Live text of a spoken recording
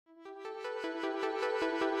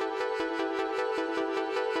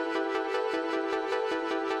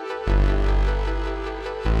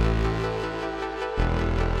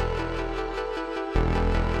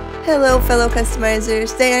Hello fellow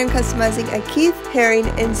customizers, today I'm customizing a Keith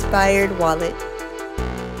Haring inspired wallet.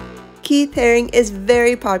 Keith Haring is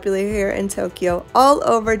very popular here in Tokyo, all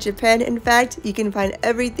over Japan. In fact, you can find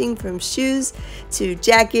everything from shoes to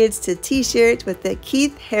jackets to t-shirts with the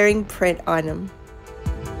Keith Haring print on them.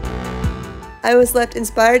 I was left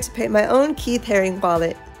inspired to paint my own Keith Haring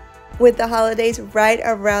wallet. With the holidays right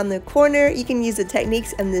around the corner, you can use the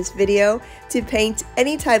techniques in this video to paint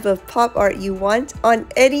any type of pop art you want on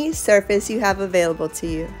any surface you have available to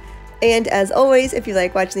you. And as always, if you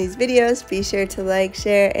like watching these videos, be sure to like,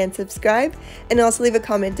 share, and subscribe, and also leave a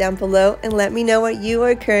comment down below and let me know what you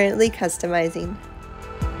are currently customizing.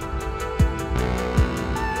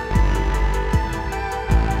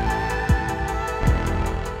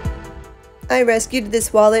 I rescued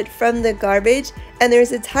this wallet from the garbage, and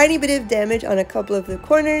there's a tiny bit of damage on a couple of the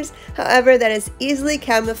corners. However, that is easily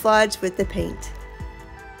camouflaged with the paint.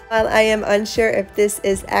 While I am unsure if this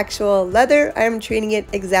is actual leather, I am treating it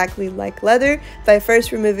exactly like leather by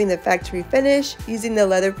first removing the factory finish using the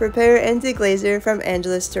leather preparer and deglazer from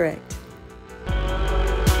Angelus Direct.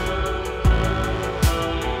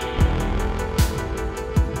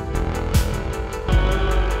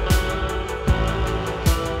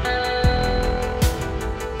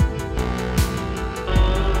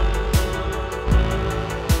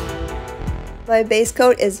 My base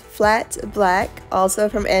coat is flat black, also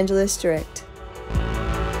from Angelus Direct.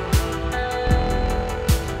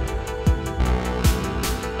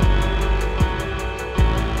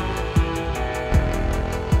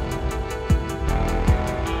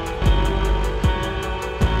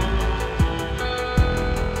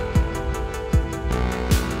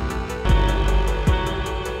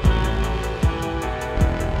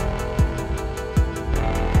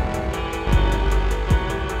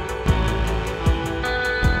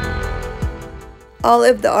 All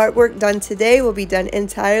of the artwork done today will be done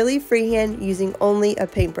entirely freehand using only a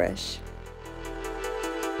paintbrush.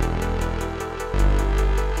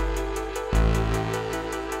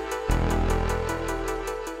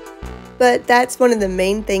 But that's one of the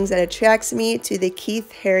main things that attracts me to the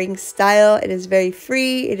Keith Haring style. It is very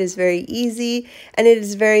free, it is very easy, and it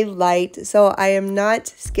is very light, so I am not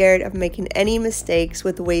scared of making any mistakes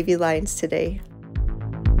with wavy lines today.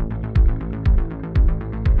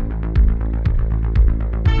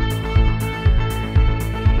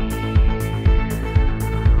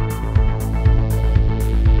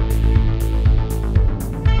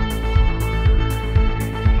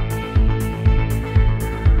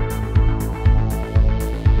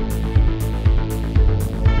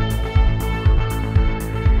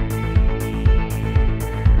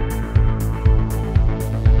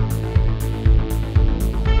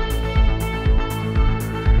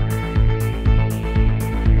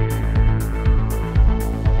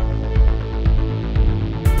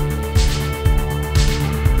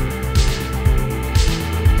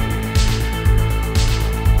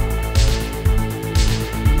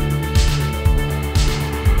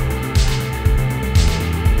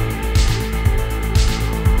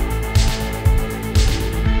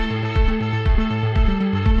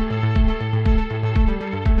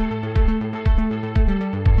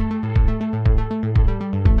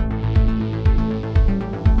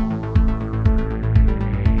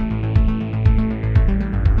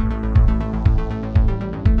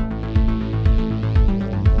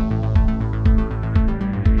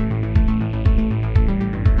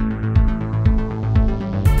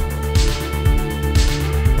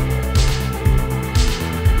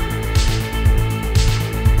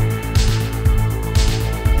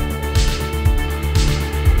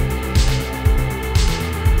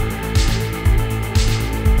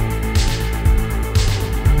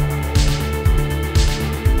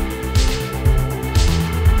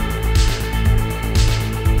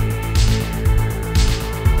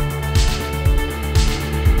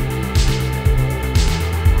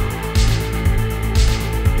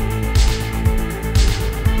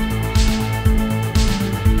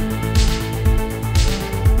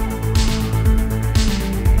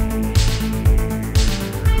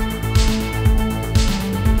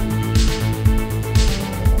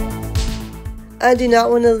 I do not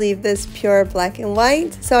want to leave this pure black and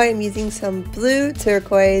white, so I'm using some blue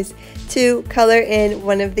turquoise to color in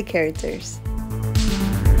one of the characters.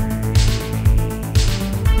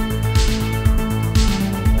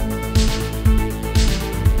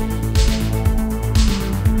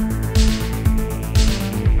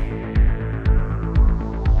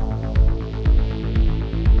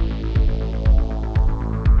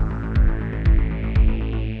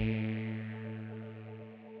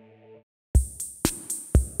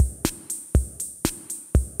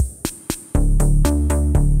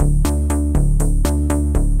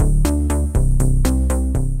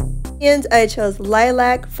 And I chose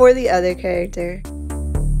lilac for the other character.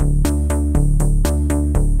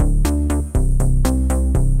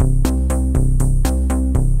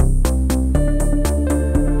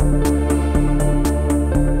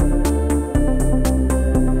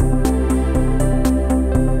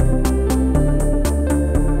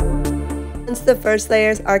 Once the first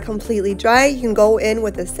layers are completely dry, you can go in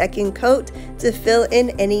with a second coat to fill in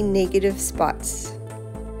any negative spots.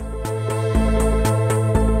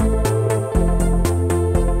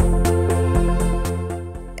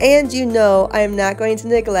 And you know I am not going to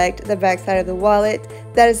neglect the back side of the wallet.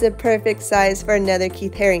 That is the perfect size for another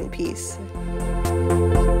Keith Haring piece.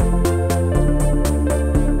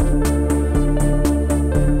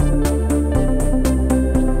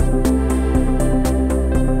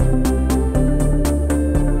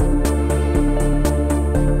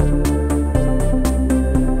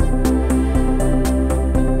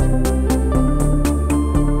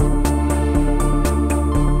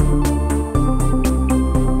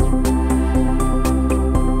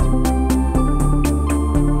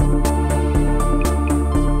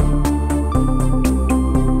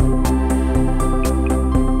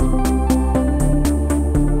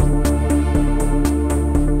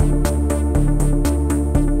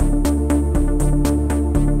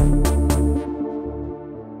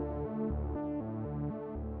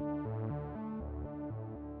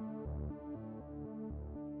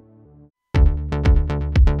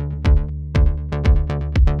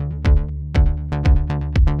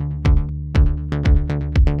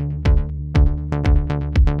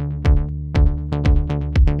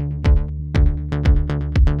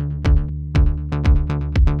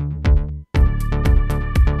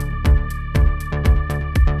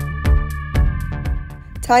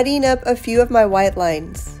 Tidying up a few of my white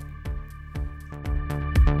lines.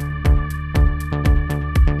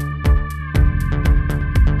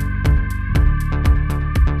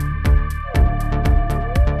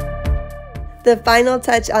 The final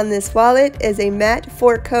touch on this wallet is a matte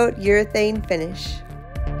 4-coat urethane finish.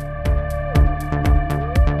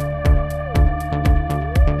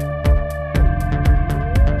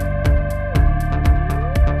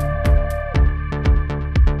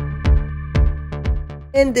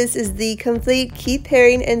 And this is the complete Keith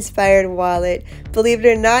Haring inspired wallet. Believe it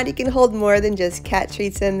or not, you can hold more than just cat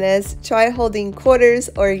treats in this. Try holding quarters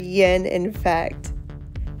or yen, in fact.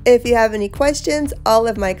 If you have any questions, all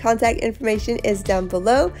of my contact information is down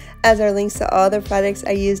below, as are links to all the products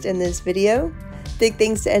I used in this video. Big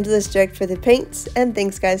thanks to Endless Direct for the paints, and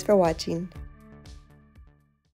thanks guys for watching.